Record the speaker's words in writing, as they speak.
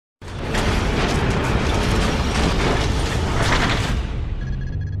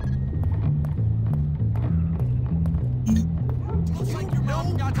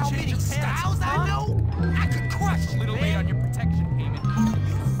how many styles I know? I could crush you, Little late on your protection payment.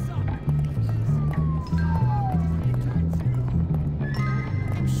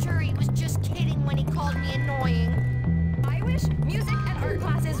 I'm sure he was just kidding when he called me annoying. I wish music and art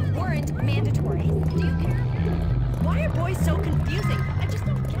classes weren't mandatory. Do you care? Why are boys so confusing? I just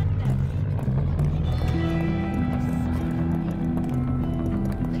don't get them.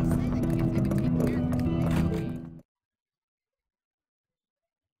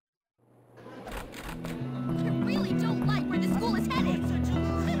 I really don't like where the school is headed.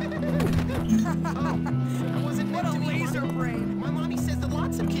 What a laser brain. My mommy says that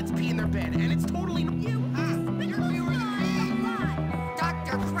lots of kids pee in their bed, and it's totally...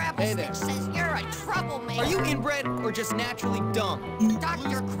 Dr. Krabblestick says you're a troublemaker. Are you inbred or just naturally dumb?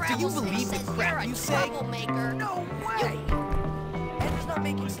 Dr. Do you believe the says crap you're a you say? troublemaker. No way! Edna's not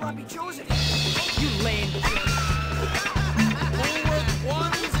making sloppy joes anymore. You lame. Forward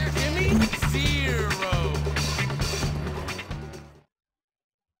 1, Jimmy, 0.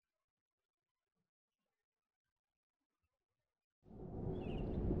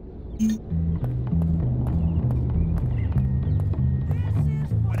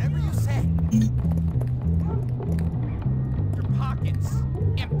 Whatever you say. Your pockets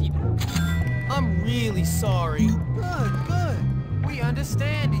empty. I'm really sorry. Good, good. We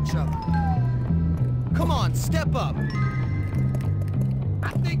understand each other. Come on, step up.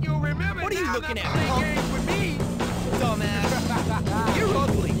 I think you'll remember. What are you now looking not at, play punk? games with me. Dumbass. You're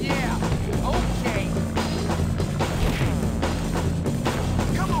ugly. Yeah. Okay.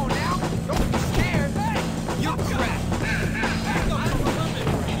 Come on now. Don't be scared. Hey! You're crap.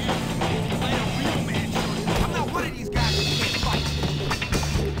 I'm not one of these guys who can't fight.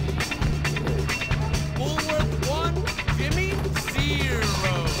 Forward 1, Jimmy, 0.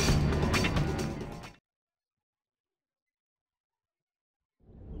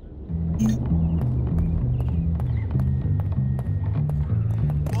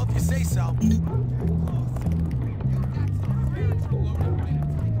 Well, if you say so.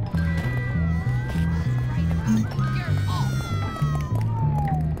 You're awful.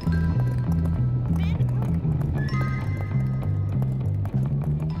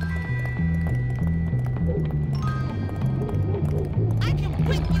 I can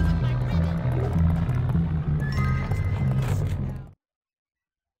whip you with my ribbon.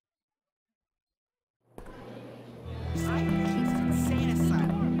 Kingstone Insane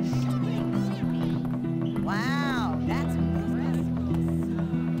Asylum. Wow, that's impressive.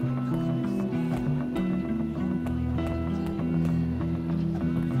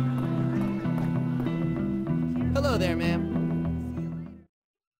 Hello there, ma'am.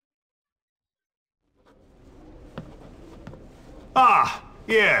 Ah,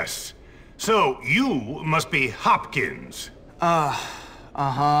 yes. So, you must be Hopkins.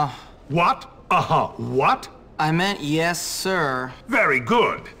 Uh-huh. What? What? I meant yes, sir. Very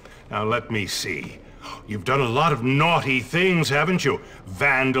good. Now let me see. You've done a lot of naughty things, haven't you?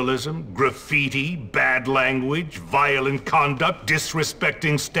 Vandalism, graffiti, bad language, violent conduct,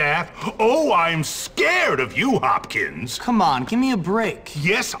 disrespecting staff. Oh, I'm scared of you, Hopkins. Come on, give me a break.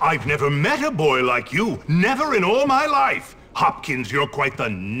 Yes, I've never met a boy like you. Never in all my life. Hopkins, you're quite the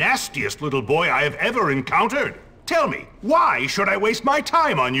nastiest little boy I have ever encountered. Tell me, why should I waste my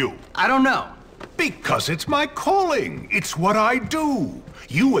time on you? I don't know. Because it's my calling. It's what I do.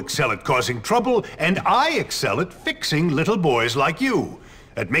 You excel at causing trouble, and I excel at fixing little boys like you.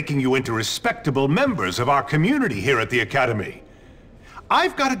 At making you into respectable members of our community here at the Academy.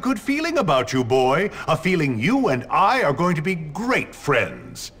 I've got a good feeling about you, boy. A feeling you and I are going to be great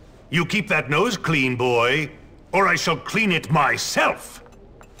friends. You keep that nose clean, boy, or I shall clean it myself.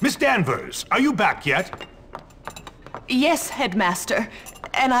 Miss Danvers, are you back yet? Yes, Headmaster.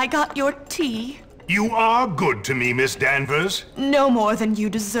 And I got your tea. You are good to me, Miss Danvers. No more than you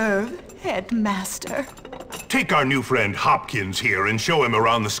deserve, Headmaster. Take our new friend Hopkins here and show him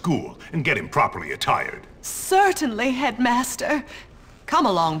around the school and get him properly attired. Certainly, Headmaster. Come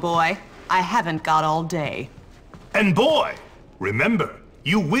along, boy. I haven't got all day. And boy, remember,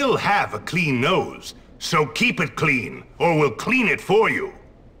 you will have a clean nose. So keep it clean, or we'll clean it for you.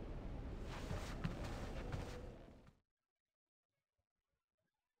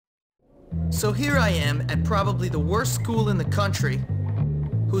 So here I am at probably the worst school in the country,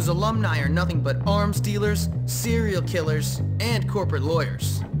 whose alumni are nothing but arms dealers, serial killers, and corporate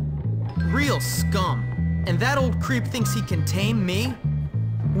lawyers. Real scum. And that old creep thinks he can tame me?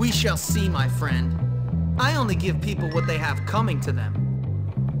 We shall see, my friend. I only give people what they have coming to them.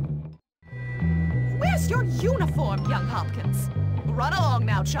 Where's your uniform, young Hopkins? Run along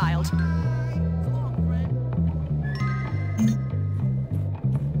now, child.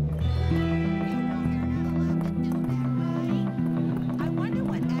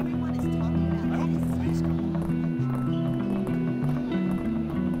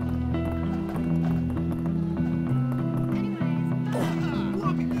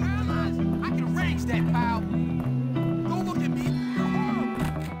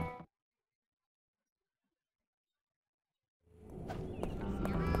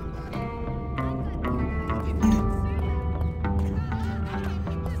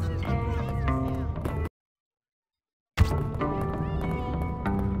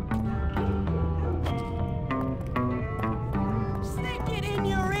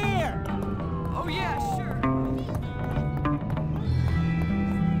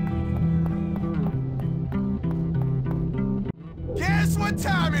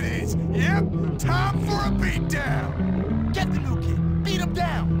 time it is! Yep, time for a beatdown! Get the new kid, beat him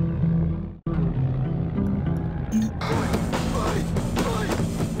down!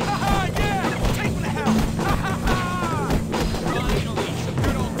 Haha, yeah! Take him to hell! Ha ha ha! Finally, some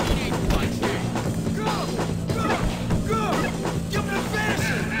good old teenage bloodshed. Go! Give him the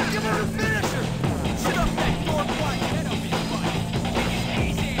finisher! Give him the finisher! Shut up, that door quiet. Head up his butt.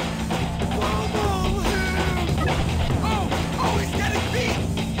 Easy. Wobble him! Oh, he's getting beat!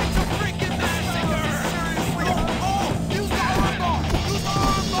 It's a freaking massacre! Seriously? Oh, use the armbar! Use the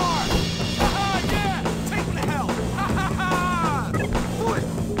armbar! Haha, yeah! Take him to hell! Ha ha ha! Fight!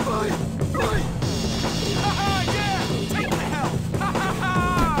 Haha, yeah! Take him to hell! Ha ha ha!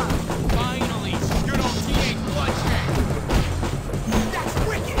 Finally, some good old teenage bloodshed. That's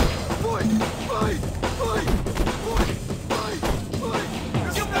wicked! Fight!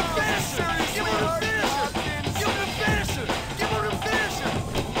 Give him the finisher! Give him the finisher! Give him the finisher! Give him the finisher!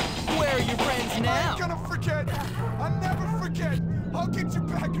 Where are your friends I'm now? gonna forget! I'll never forget! I'll get you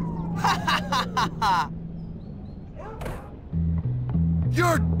back and...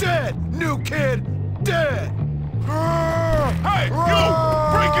 You're dead, new kid! Dead! Hey, you!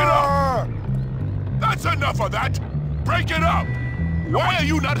 Break it up! That's enough of that! Break it up! Why are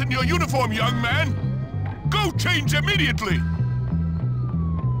you not in your uniform, young man? Go change immediately!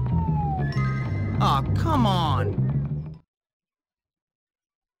 Aw, come on.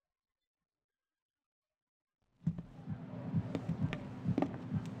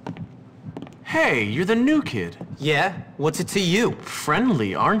 Hey, you're the new kid. Yeah? What's it to you?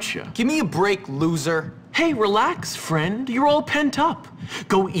 Friendly, aren't you? Give me a break, loser. Hey, relax, friend. You're all pent up.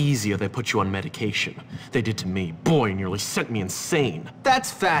 Go easy or they put you on medication. They did to me. Boy, nearly sent me insane.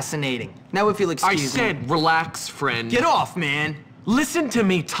 That's fascinating. Now if you'll I excuse me. said relax, friend. Get off, man. Listen to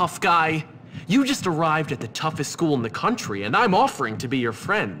me, tough guy. You just arrived at the toughest school in the country, and I'm offering to be your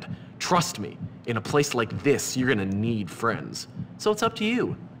friend. Trust me, in a place like this, you're gonna need friends. So it's up to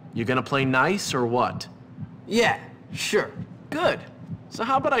you. You gonna play nice or what? Yeah, sure. Good. So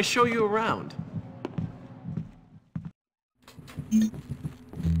how about I show you around?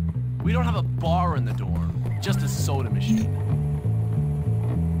 We don't have a bar in the dorm, just a soda machine.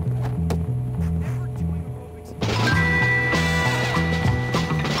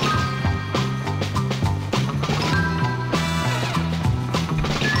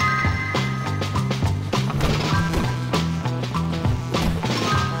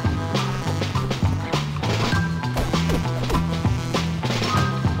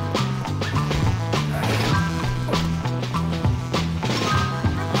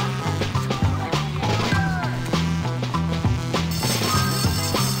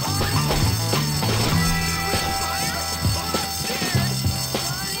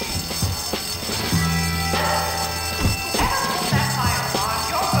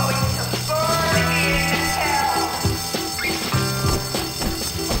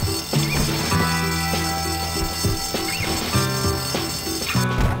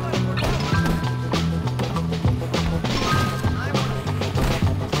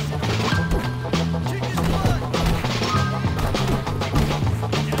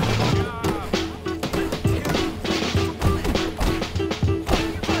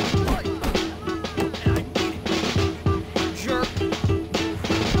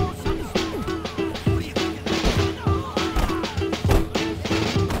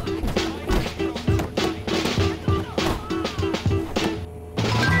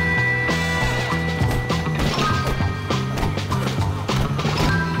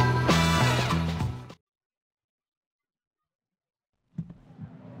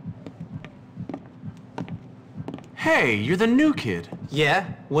 Hey, you're the new kid. Yeah?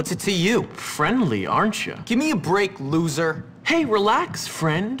 What's it to you? Friendly, aren't you? Give me a break, loser. Hey, relax,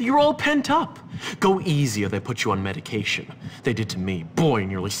 friend. You're all pent up. Go easy or they put you on medication. They did to me. Boy,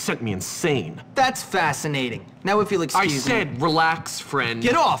 nearly sent me insane. That's fascinating. Now if you'll excuse I me. said relax, friend.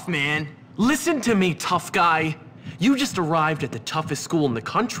 Get off, man. Listen to me, tough guy. You just arrived at the toughest school in the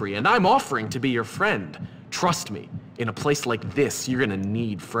country, and I'm offering to be your friend. Trust me, in a place like this, you're gonna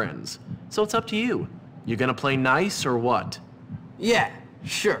need friends. So it's up to you. You gonna play nice or what? Yeah,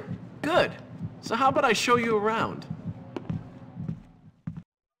 sure. Good. So how about I show you around?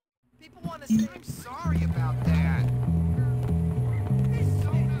 People want to say I'm sorry about that.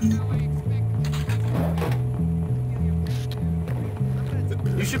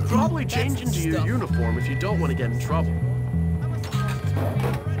 You should probably change into your uniform if you don't want to get in trouble.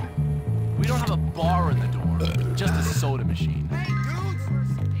 We don't have a bar in the dorm, just a soda machine. Hey, dudes!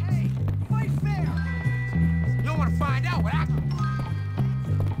 Hey, fight fair! You don't want to find out what happened.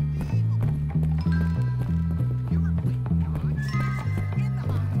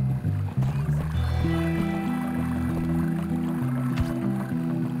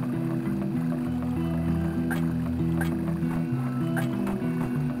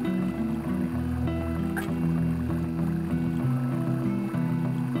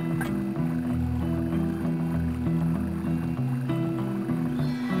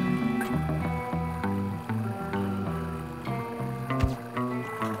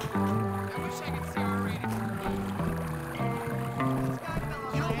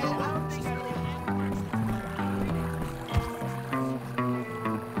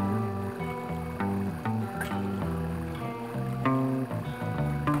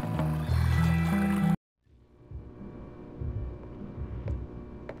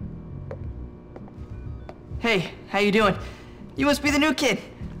 Hey, how you doing? You must be the new kid.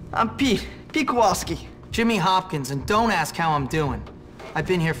 I'm Pete Kowalski. Jimmy Hopkins, and don't ask how I'm doing. I've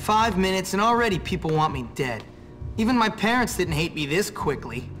been here 5 minutes and already people want me dead. Even my parents didn't hate me this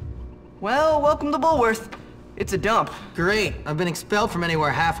quickly. Well, welcome to Bullworth. It's a dump. Great, I've been expelled from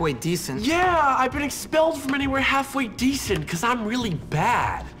anywhere halfway decent. Yeah, I've been expelled from anywhere halfway decent because I'm really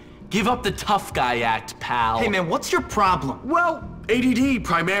bad. Give up the tough guy act, pal. Hey man, what's your problem? Well, ADD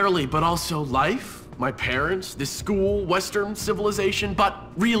primarily, but also life, my parents, this school, Western civilization, but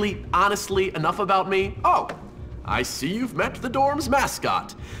really, honestly, enough about me. Oh, I see you've met the dorm's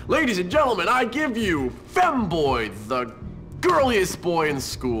mascot. Ladies and gentlemen, I give you Femboy, the girliest boy in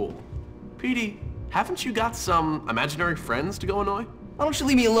school. Petey, haven't you got some imaginary friends to go annoy? Why don't you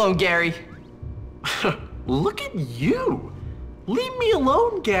leave me alone, Gary? Look at you. Leave me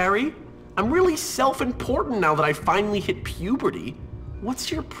alone, Gary. I'm really self-important now that I finally hit puberty. What's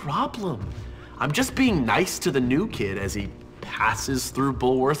your problem? I'm just being nice to the new kid as he passes through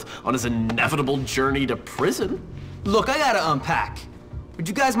Bullworth on his inevitable journey to prison. Look, I gotta unpack. Would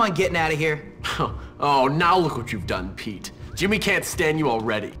you guys mind getting out of here? Oh, now look what you've done, Pete. Jimmy can't stand you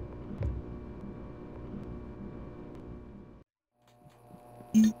already.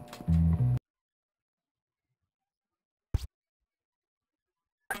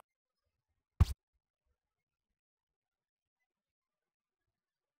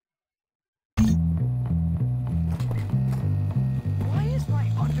 Why is my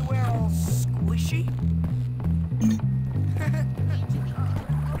underwear all squishy?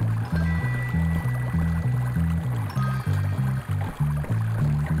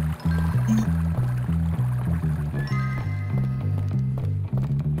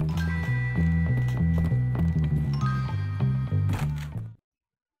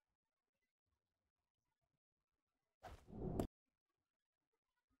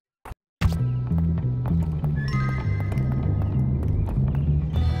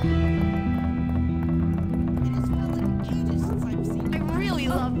 I really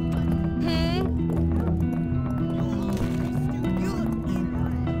love...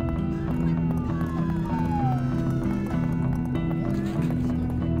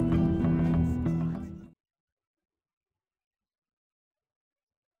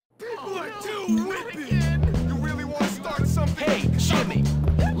 People are too whipping! You really want to start something? Hey, Jimmy,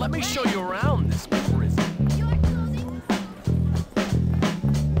 let me show you around this prison.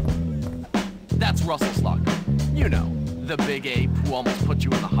 That's Russell's locker. You know, the big ape who almost put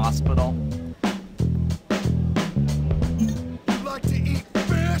you in the hospital. You like to eat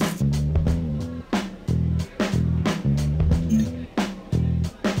fish?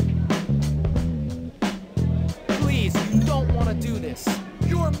 Please, you don't want to do this.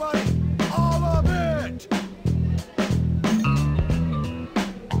 Your money, all of it!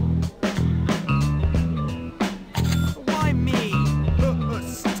 Why me?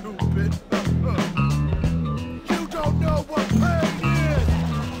 Stupid. You don't know what pain is!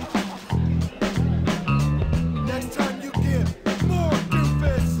 Next time you get more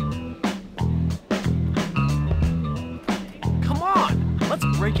doofus! Come on, let's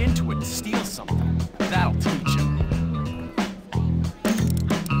break into it and steal something. That'll teach him.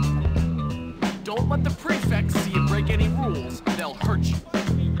 Don't let the prefects see you break any rules. They'll hurt you.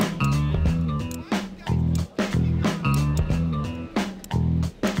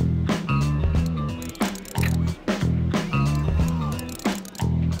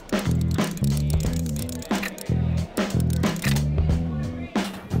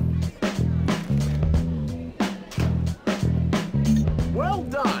 Well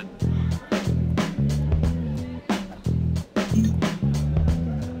done.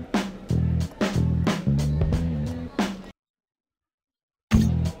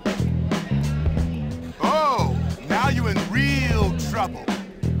 Oh, now you're in real trouble.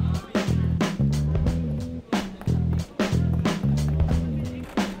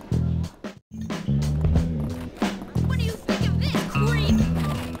 What do you think of this, creep?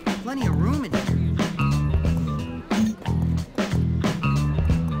 Plenty of room in here.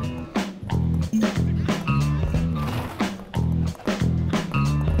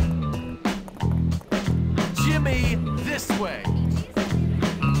 Jimmy, this way.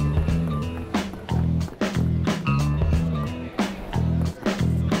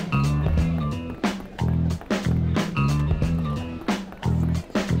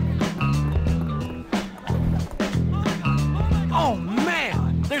 Oh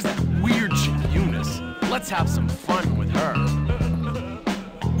man, there's that weird chick Eunice. Let's have some fun with her.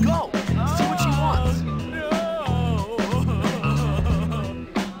 Go, see what she wants.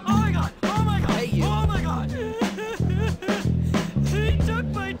 Oh my god! Oh my god! Hey, you. Oh my god! He took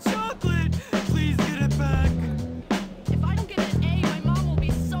my chocolate! Please get it back!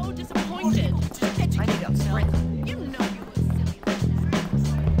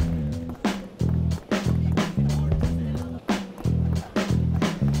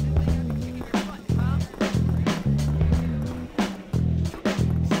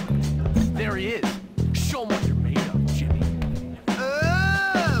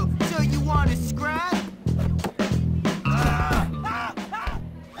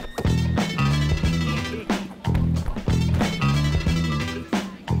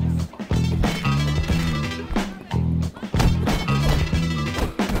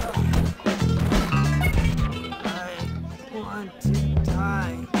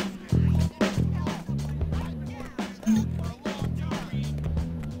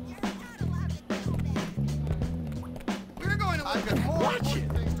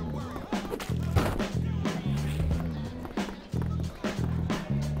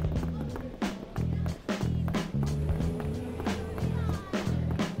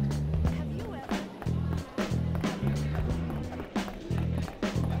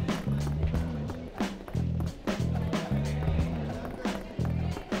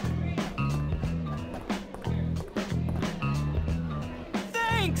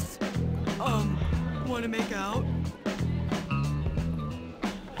 want to make out?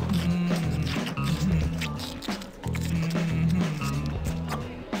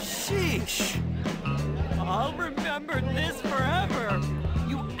 Sheesh. I'll remember this forever.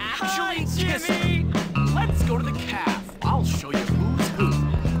 You actually Hi, kissed Jimmy. her. Let's go to the cab.